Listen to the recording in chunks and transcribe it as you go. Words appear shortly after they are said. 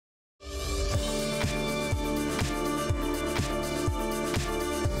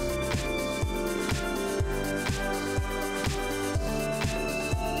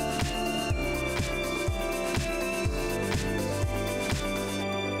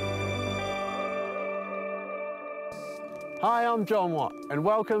Hi, I'm John Watt, and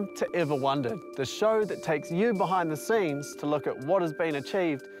welcome to Ever Wondered, the show that takes you behind the scenes to look at what has been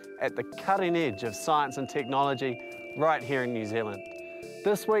achieved at the cutting edge of science and technology right here in New Zealand.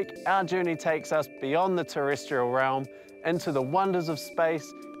 This week, our journey takes us beyond the terrestrial realm into the wonders of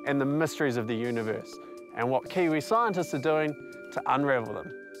space and the mysteries of the universe, and what Kiwi scientists are doing to unravel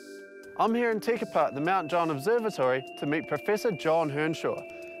them. I'm here in Tikapa at the Mount John Observatory to meet Professor John Hernshaw,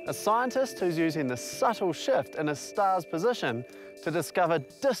 a scientist who's using the subtle shift in a star's position to discover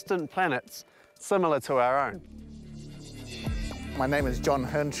distant planets similar to our own. My name is John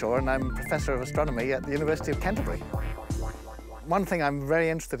Hernshaw and I'm Professor of Astronomy at the University of Canterbury. One thing I'm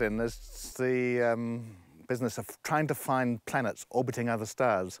very interested in is the business of trying to find planets orbiting other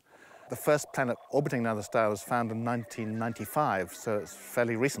stars. The first planet orbiting another star was found in 1995, so it's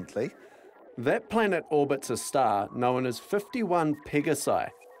fairly recently. That planet orbits a star known as 51 Pegasi,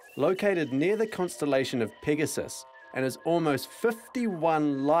 located near the constellation of Pegasus, and is almost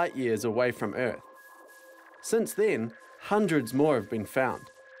 51 light years away from Earth. Since then, hundreds more have been found.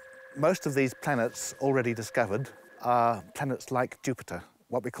 Most of these planets already discovered are planets like Jupiter,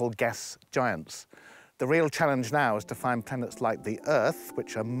 what we call gas giants. The real challenge now is to find planets like the Earth,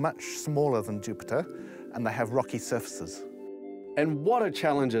 which are much smaller than Jupiter, and they have rocky surfaces. And what a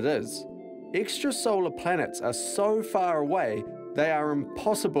challenge it is. Extrasolar planets are so far away, they are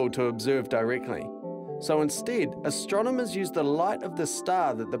impossible to observe directly. So instead, astronomers use the light of the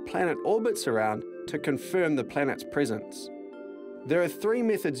star that the planet orbits around to confirm the planet's presence. There are three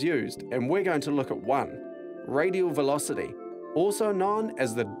methods used, and we're going to look at one: radial velocity, also known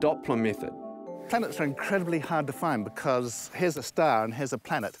as the Doppler method. Planets are incredibly hard to find because here's a star and here's a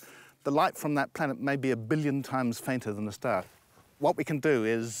planet. The light from that planet may be 1 billion times fainter than the star. What we can do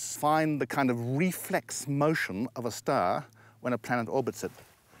is find the kind of reflex motion of a star when a planet orbits it.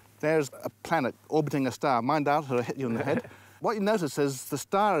 There's a planet orbiting a star. Mind out or I'll hit you in the head. What you notice is the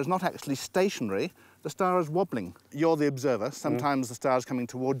star is not actually stationary, the star is wobbling. You're the observer. Sometimes the star is coming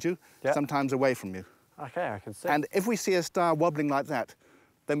towards you, sometimes away from you. Okay, I can see. And if we see a star wobbling like that,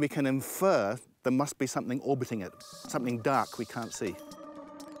 then we can infer there must be something orbiting it, something dark we can't see.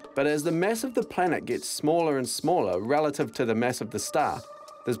 But as the mass of the planet gets smaller and smaller relative to the mass of the star,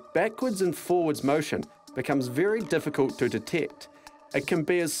 this backwards and forwards motion becomes very difficult to detect. It can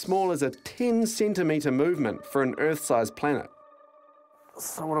be as small as a 10-centimetre movement for an Earth-sized planet.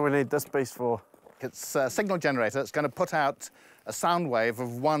 So what do we need this beast for? It's a signal generator. It's going to put out a sound wave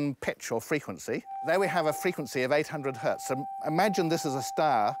of one pitch or frequency. There we have a frequency of 800 hertz. So imagine this is a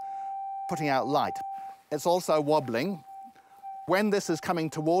star putting out light. It's also wobbling. When this is coming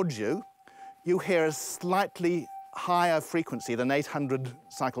towards you, you hear a slightly higher frequency than 800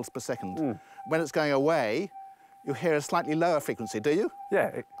 cycles per second. When it's going away, you hear a slightly lower frequency, do you?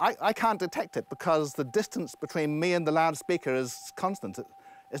 Yeah. I can't detect it because the distance between me and the loudspeaker is constant.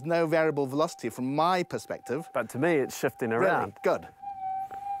 There's no variable velocity from my perspective. But to me, it's shifting around. Really? Good.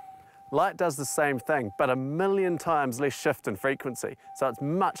 Light does the same thing, but 1 million times less shift in frequency, so it's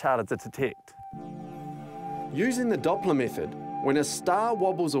much harder to detect. Using the Doppler method, when a star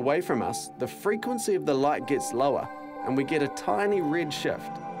wobbles away from us, the frequency of the light gets lower, and we get a tiny red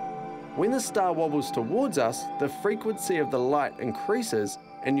shift. When the star wobbles towards us, the frequency of the light increases,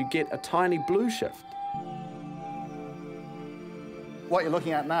 and you get a tiny blue shift. What you're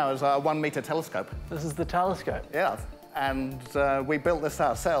looking at now is our 1-metre telescope. This is the telescope? Yeah. And we built this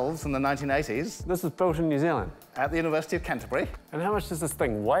ourselves in the 1980s. This was built in New Zealand? At the University of Canterbury. And how much does this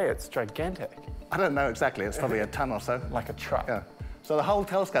thing weigh? It's gigantic. I don't know exactly. It's probably a ton or so. Like a truck. Yeah. So the whole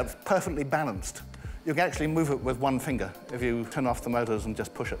telescope's perfectly balanced. You can actually move it with one finger if you turn off the motors and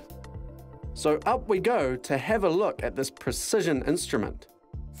just push it. So up we go to have a look at this precision instrument.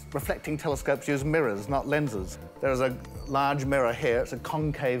 Reflecting telescopes use mirrors, not lenses. There's a large mirror here. It's a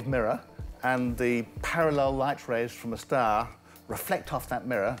concave mirror. And the parallel light rays from a star reflect off that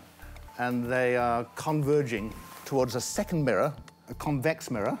mirror, and they are converging towards a second mirror, a convex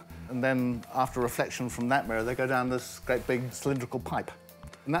mirror, and then after reflection from that mirror, they go down this great big cylindrical pipe.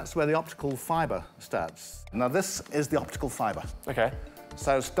 And that's where the optical fibre starts. Now, this is the optical fibre. Okay.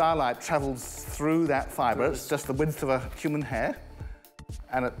 So starlight travels through that fibre. It's just the width of a human hair,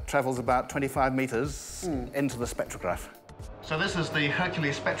 and it travels about 25 metres into the spectrograph. So this is the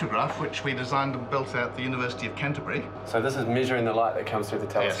Hercules spectrograph, which we designed and built at the University of Canterbury. So this is measuring the light that comes through the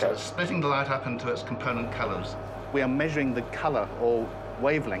telescope? Yes, it's splitting the light up into its component colours. We are measuring the colour, or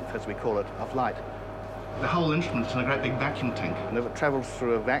wavelength, as we call it, of light. The whole instrument's in a great big vacuum tank, and if it travels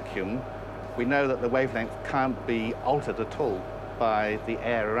through a vacuum, we know that the wavelength can't be altered at all by the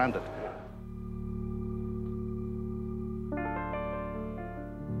air around it.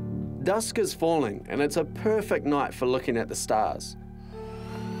 Dusk is falling, and it's a perfect night for looking at the stars.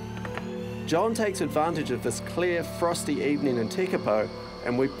 John takes advantage of this clear, frosty evening in Tekapo,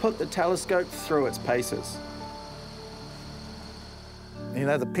 and we put the telescope through its paces. You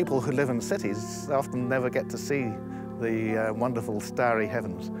know, the people who live in cities often never get to see the wonderful starry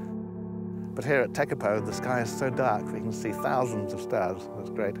heavens. But here at Tekapo, the sky is so dark, we can see thousands of stars.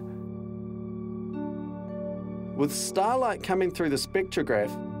 That's great. With starlight coming through the spectrograph,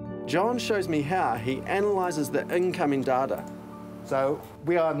 John shows me how he analyses the incoming data. So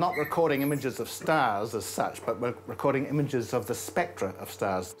we are not recording images of stars as such, but we're recording images of the spectra of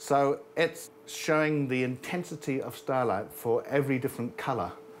stars. So it's showing the intensity of starlight for every different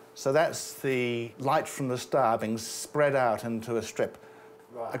colour. So that's the light from the star being spread out into a strip.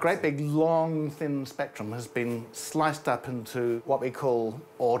 Right. A great big, long, thin spectrum has been sliced up into what we call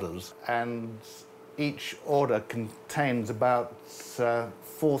orders, and each order contains about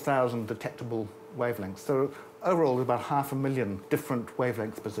 4,000 detectable wavelengths. So overall, about 500,000 different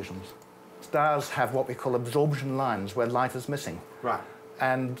wavelength positions. Stars have what we call absorption lines, where light is missing. Right.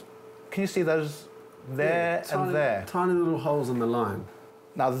 And can you see those there and there? Tiny little holes in the line.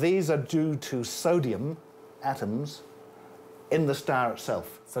 Now, these are due to sodium atoms in the star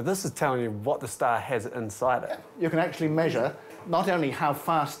itself. So this is telling you what the star has inside it. You can actually measure not only how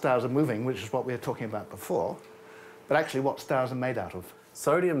fast stars are moving, which is what we were talking about before, but actually what stars are made out of.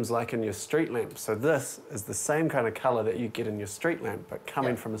 Sodium's like in your street lamp, so this is the same kind of colour that you get in your street lamp, but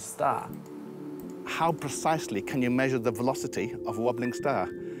coming from a star. How precisely can you measure the velocity of a wobbling star?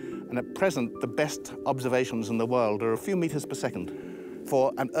 And at present, the best observations in the world are a few metres per second.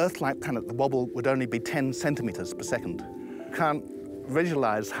 For an Earth-like planet, the wobble would only be 10 centimetres per second. You can't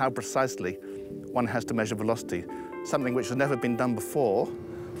visualise how precisely one has to measure velocity, something which has never been done before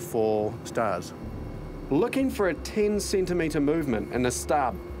for stars. Looking for a 10-centimetre movement in a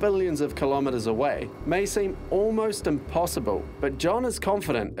star billions of kilometres away may seem almost impossible, but John is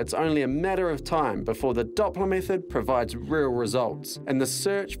confident it's only a matter of time before the Doppler method provides real results in the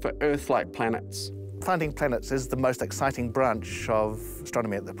search for Earth-like planets. Finding planets is the most exciting branch of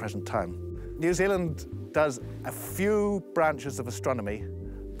astronomy at the present time. New Zealand does a few branches of astronomy,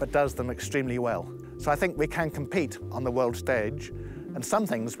 but does them extremely well. So I think we can compete on the world stage, and some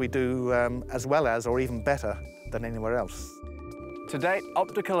things we do as well as, or even better, than anywhere else. To date,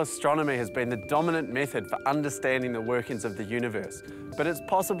 optical astronomy has been the dominant method for understanding the workings of the universe, but it's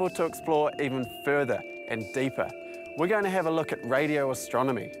possible to explore even further and deeper. We're going to have a look at radio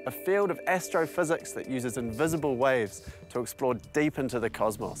astronomy, a field of astrophysics that uses invisible waves to explore deep into the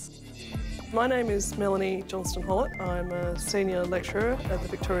cosmos. My name is Melanie Johnston-Hollett. I'm a senior lecturer at the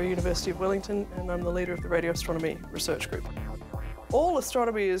Victoria University of Wellington, and I'm the leader of the Radio Astronomy Research Group. All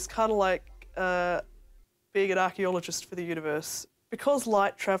astronomy is kind of like being an archaeologist for the universe. Because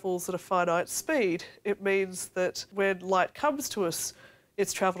light travels at a finite speed, it means that when light comes to us,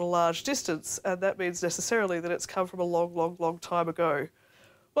 it's travelled a large distance, and that means necessarily that it's come from a long, long, long time ago.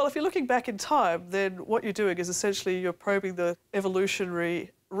 Well, if you're looking back in time, then what you're doing is essentially you're probing the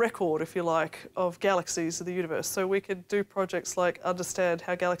evolutionary record, if you like, of galaxies in the universe. So we can do projects like understand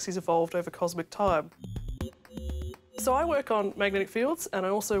how galaxies evolved over cosmic time. So I work on magnetic fields, and I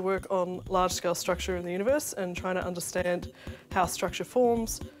also work on large-scale structure in the universe and trying to understand how structure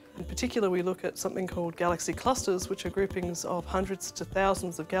forms. In particular, we look at something called galaxy clusters, which are groupings of hundreds to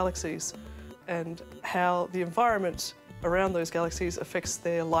thousands of galaxies, and how the environment around those galaxies affects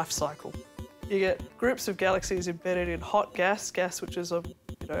their life cycle. You get groups of galaxies embedded in hot gas which is a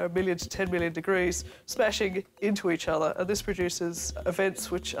 1 million to 10 million degrees, smashing into each other, and this produces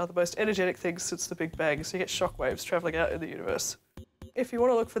events which are the most energetic things since the Big Bang. So you get shock waves travelling out in the universe. If you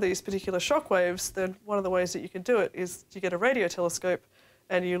want to look for these particular shock waves, then one of the ways that you can do it is you get a radio telescope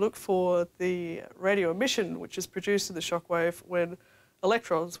and you look for the radio emission which is produced in the shock wave when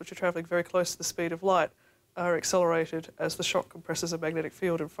electrons, which are travelling very close to the speed of light, are accelerated as the shock compresses a magnetic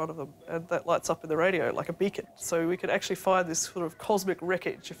field in front of them, and that lights up in the radio like a beacon. So we could actually find this sort of cosmic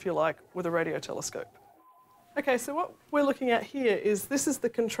wreckage, if you like, with a radio telescope. Okay, so what we're looking at here is this is the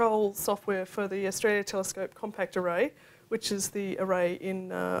control software for the Australia Telescope Compact Array, which is the array in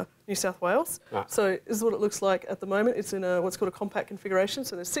New South Wales. Ah. So this is what it looks like at the moment. It's in what's called a compact configuration,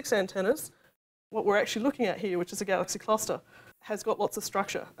 so there's 6 antennas. What we're actually looking at here, which is a galaxy cluster, has got lots of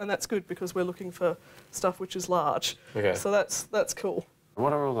structure, and that's good because we're looking for stuff which is large. Okay. So that's cool.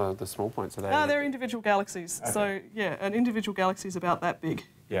 What are all the small points of that? They're individual galaxies. Okay. So yeah, an individual galaxy is about that big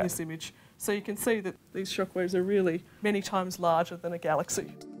in this image. So you can see that these shockwaves are really many times larger than a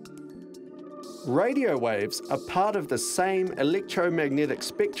galaxy. Radio waves are part of the same electromagnetic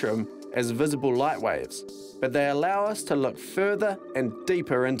spectrum as visible light waves, but they allow us to look further and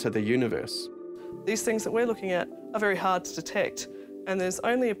deeper into the universe. These things that we're looking at are very hard to detect, and there's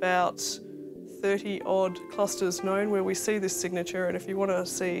only about 30-odd clusters known where we see this signature, and if you want to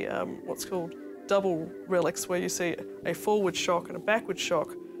see what's called double relics, where you see a forward shock and a backward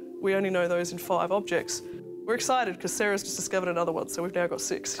shock, we only know those in 5 objects. We're excited because Sarah's just discovered another one, so we've now got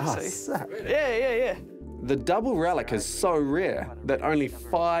 6, you see. Sick. Yeah. The double relic is so rare that only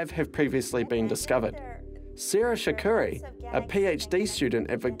 5 have previously been discovered. Sarah Shakuri, a PhD student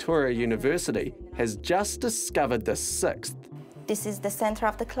at Victoria University, has just discovered the 6th. This is the center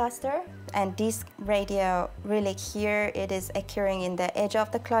of the cluster, and this radio relic here, it is occurring in the edge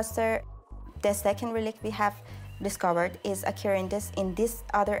of the cluster. The second relic we have discovered is occurring in this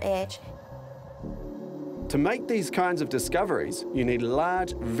other edge. To make these kinds of discoveries, you need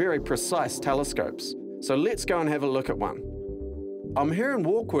large, very precise telescopes. So let's go and have a look at one. I'm here in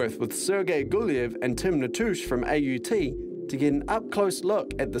Warkworth with Sergei Gulyev and Tim Natush from AUT to get an up-close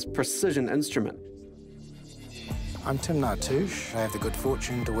look at this precision instrument. I'm Tim Natush. I have the good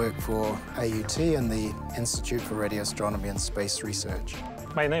fortune to work for AUT and the Institute for Radio Astronomy and Space Research.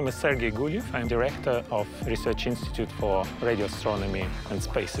 My name is Sergei Gulyev. I'm Director of Research Institute for Radio Astronomy and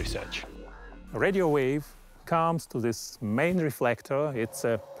Space Research. A radio wave comes to this main reflector. It's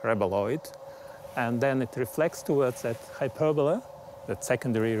a paraboloid, and then it reflects towards that hyperbola, that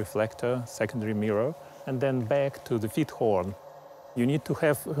secondary reflector, secondary mirror, and then back to the feed horn. You need to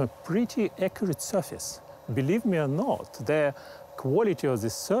have a pretty accurate surface. Believe me or not, the quality of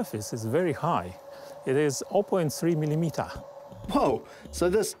this surface is very high. It is 0.3 millimeter. Whoa, so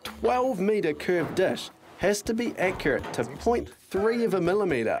this 12-metre curved dish has to be accurate to 0.3 of a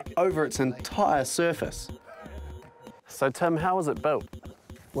millimetre over its entire surface. So Tim, how was it built?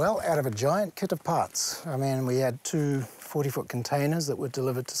 Well, out of a giant kit of parts. I mean, we had 2 40-foot containers that were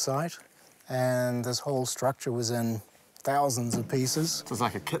delivered to site, and this whole structure was in thousands of pieces. So it's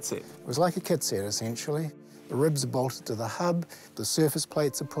like a kit set? It was like a kit set, essentially. The ribs are bolted to the hub, the surface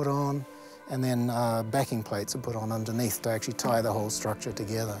plates are put on, and then backing plates are put on underneath to actually tie the whole structure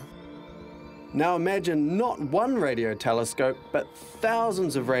together. Now imagine not one radio telescope, but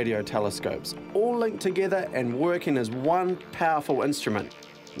thousands of radio telescopes, all linked together and working as one powerful instrument.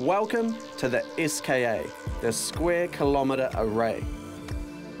 Welcome to the SKA, the Square Kilometre Array.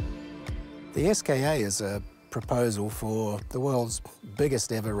 The SKA is a proposal for the world's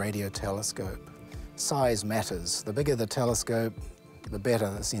biggest ever radio telescope. Size matters. The bigger the telescope, the better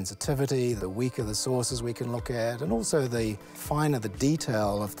the sensitivity, the weaker the sources we can look at, and also the finer the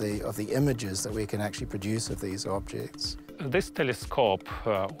detail of the images that we can actually produce of these objects. This telescope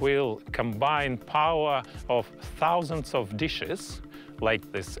will combine power of thousands of dishes,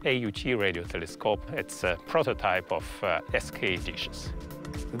 like this AUT radio telescope. It's a prototype of SKA dishes.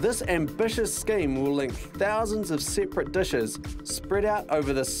 This ambitious scheme will link thousands of separate dishes spread out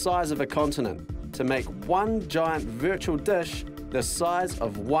over the size of a continent to make one giant virtual dish the size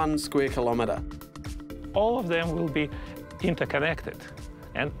of 1 square kilometre. All of them will be interconnected,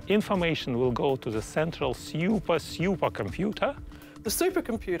 and information will go to the central supercomputer. The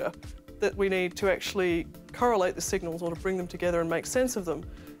supercomputer that we need to actually correlate the signals or to bring them together and make sense of them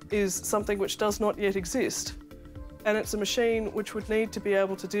is something which does not yet exist. And it's a machine which would need to be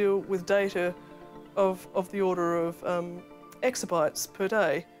able to deal with data of the order of exabytes per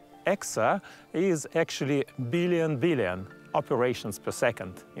day. Exa is actually billion operations per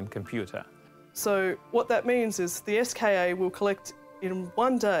second in computer. So what that means is the SKA will collect in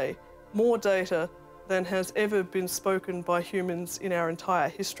one day more data than has ever been spoken by humans in our entire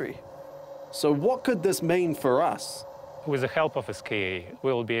history. So what could this mean for us? With the help of SKA,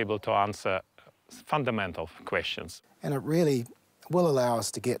 we'll be able to answer fundamental questions. And it really will allow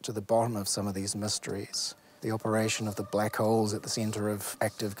us to get to the bottom of some of these mysteries. The operation of the black holes at the center of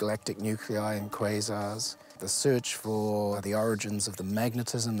active galactic nuclei and quasars, the search for the origins of the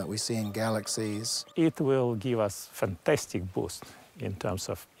magnetism that we see in galaxies. It will give us fantastic boost in terms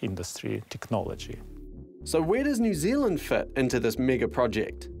of industry technology. So where does New Zealand fit into this mega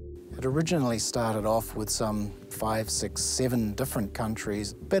project? It originally started off with some 5, 6, 7 different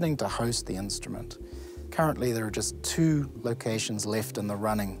countries bidding to host the instrument. Currently, there are just 2 locations left in the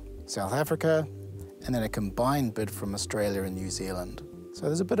running: South Africa, and then a combined bid from Australia and New Zealand. So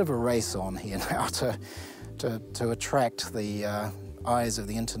there's a bit of a race on here now to attract the eyes of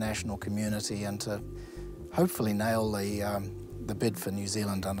the international community and to hopefully nail the bid for New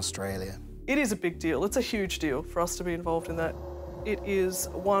Zealand and Australia. It is a big deal. It's a huge deal for us to be involved in that. It is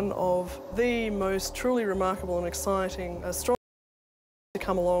one of the most truly remarkable and exciting astronomy to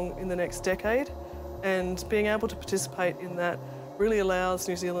come along in the next decade, and being able to participate in that really allows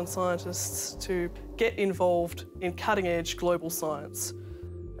New Zealand scientists to get involved in cutting-edge global science.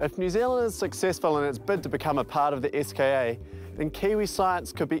 If New Zealand is successful in its bid to become a part of the SKA, then Kiwi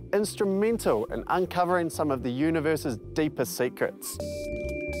science could be instrumental in uncovering some of the universe's deepest secrets.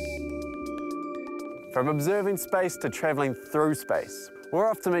 From observing space to travelling through space, we're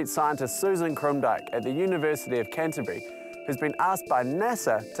off to meet scientist Susan Krumdijk at the University of Canterbury, who's been asked by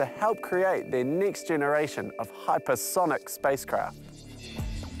NASA to help create their next generation of hypersonic spacecraft.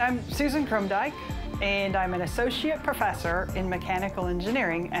 I'm Susan Krumdijk, and I'm an associate professor in mechanical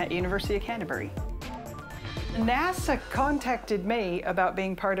engineering at University of Canterbury. NASA contacted me about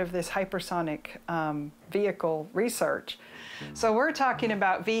being part of this hypersonic vehicle research. So we're talking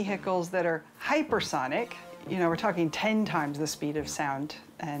about vehicles that are hypersonic. You know, we're talking 10 times the speed of sound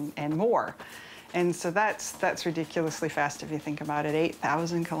and more. And so that's ridiculously fast if you think about it,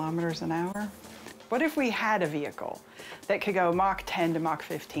 8,000 kilometers an hour. What if we had a vehicle that could go Mach 10 to Mach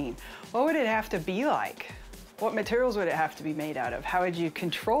 15? What would it have to be like? What materials would it have to be made out of? How would you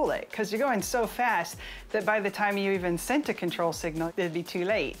control it? Because you're going so fast that by the time you even sent a control signal, it'd be too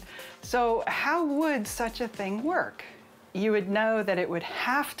late. So how would such a thing work? You would know that it would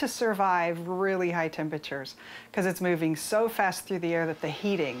have to survive really high temperatures because it's moving so fast through the air that the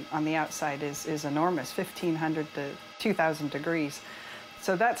heating on the outside is enormous, 1,500 to 2,000 degrees.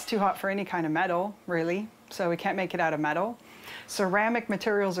 So that's too hot for any kind of metal, really. So we can't make it out of metal. Ceramic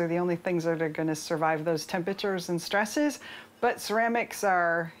materials are the only things that are going to survive those temperatures and stresses, but ceramics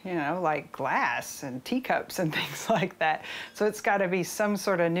are, you know, like glass and teacups and things like that. So it's got to be some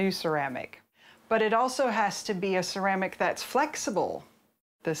sort of new ceramic. But it also has to be a ceramic that's flexible.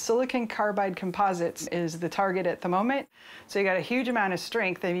 The silicon carbide composites is the target at the moment. So you got a huge amount of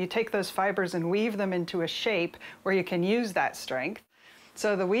strength, and you take those fibers and weave them into a shape where you can use that strength.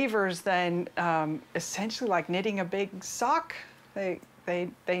 So the weavers then, essentially like knitting a big sock, they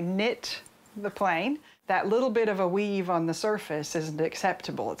knit the plane. That little bit of a weave on the surface isn't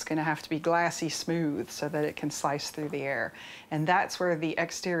acceptable. It's going to have to be glassy smooth so that it can slice through the air. And that's where the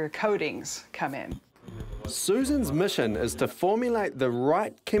exterior coatings come in. Susan's mission is to formulate the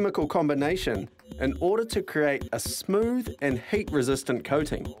right chemical combination in order to create a smooth and heat-resistant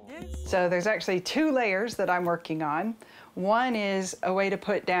coating. So there's actually 2 layers that I'm working on. One is a way to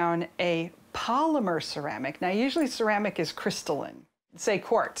put down a polymer ceramic. Now, usually ceramic is crystalline. Say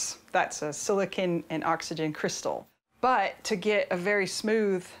quartz, that's a silicon and oxygen crystal. But to get a very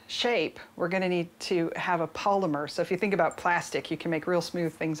smooth shape, we're going to need to have a polymer. So if you think about plastic, you can make real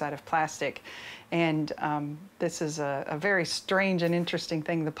smooth things out of plastic. And this is a very strange and interesting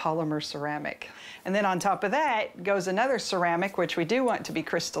thing, the polymer ceramic. And then on top of that goes another ceramic, which we do want to be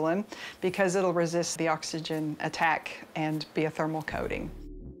crystalline because it'll resist the oxygen attack and be a thermal coating.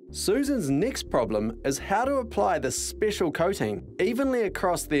 Susan's next problem is how to apply this special coating evenly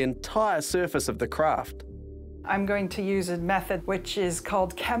across the entire surface of the craft. I'm going to use a method which is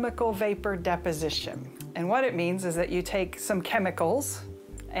called chemical vapor deposition. And what it means is that you take some chemicals,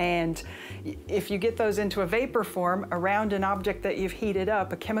 and if you get those into a vapor form around an object that you've heated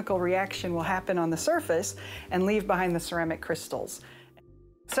up, a chemical reaction will happen on the surface and leave behind the ceramic crystals.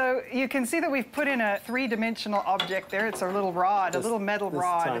 So you can see that we've put in a 3-dimensional object there. It's a little rod, a little metal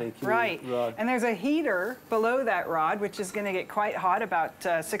rod. Tiny, right. Rod. And there's a heater below that rod, which is going to get quite hot, about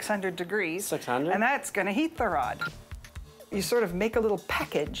 600 degrees. 600? And that's going to heat the rod. You sort of make a little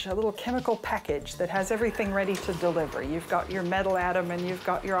package, a little chemical package that has everything ready to deliver. You've got your metal atom and you've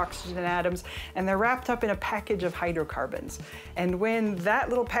got your oxygen atoms, and they're wrapped up in a package of hydrocarbons. And when that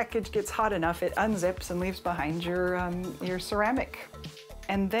little package gets hot enough, it unzips and leaves behind your ceramic.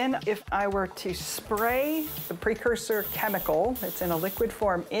 And then if I were to spray the precursor chemical, it's in a liquid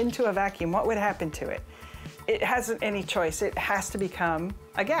form, into a vacuum, what would happen to it? It hasn't any choice. It has to become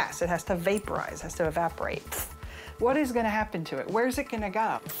a gas. It has to vaporize, has to evaporate. What is going to happen to it? Where's it going to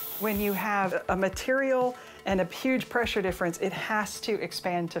go? When you have a material and a huge pressure difference, it has to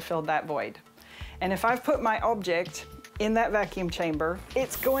expand to fill that void. And if I've put my object in that vacuum chamber,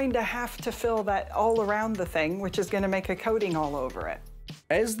 it's going to have to fill that all around the thing, which is going to make a coating all over it.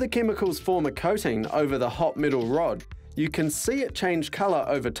 As the chemicals form a coating over the hot metal rod, you can see it change colour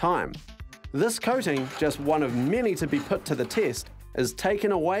over time. This coating, just one of many to be put to the test, is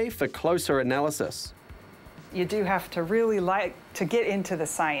taken away for closer analysis. You do have to really like to get into the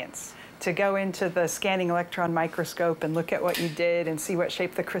science, to go into the scanning electron microscope and look at what you did and see what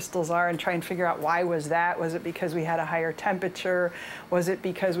shape the crystals are and try and figure out why was that? Was it because we had a higher temperature? Was it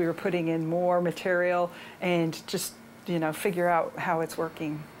because we were putting in more material? And just, you know, figure out how it's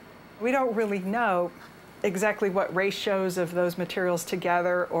working. We don't really know exactly what ratios of those materials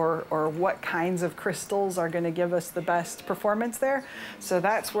together or what kinds of crystals are going to give us the best performance there. So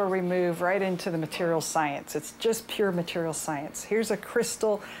that's where we move right into the material science. It's just pure material science. Here's a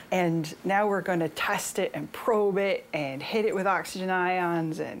crystal, and now we're going to test it and probe it and hit it with oxygen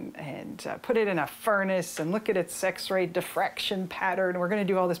ions and put it in a furnace and look at its X-ray diffraction pattern. We're going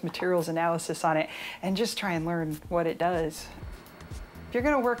to do all this materials analysis on it and just try and learn what it does. If you're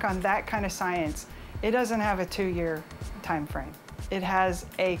going to work on that kind of science, it doesn't have a 2-year time frame. It has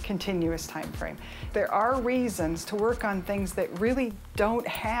a continuous time frame. There are reasons to work on things that really don't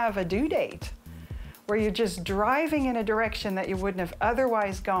have a due date, where you're just driving in a direction that you wouldn't have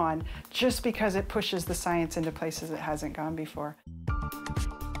otherwise gone just because it pushes the science into places it hasn't gone before.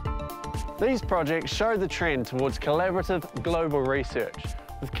 These projects show the trend towards collaborative global research,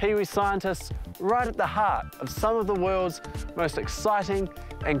 with Kiwi scientists right at the heart of some of the world's most exciting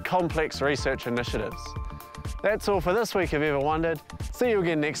and complex research initiatives. That's all for this week of Ever Wondered. See you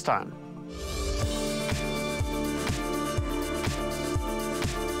again next time.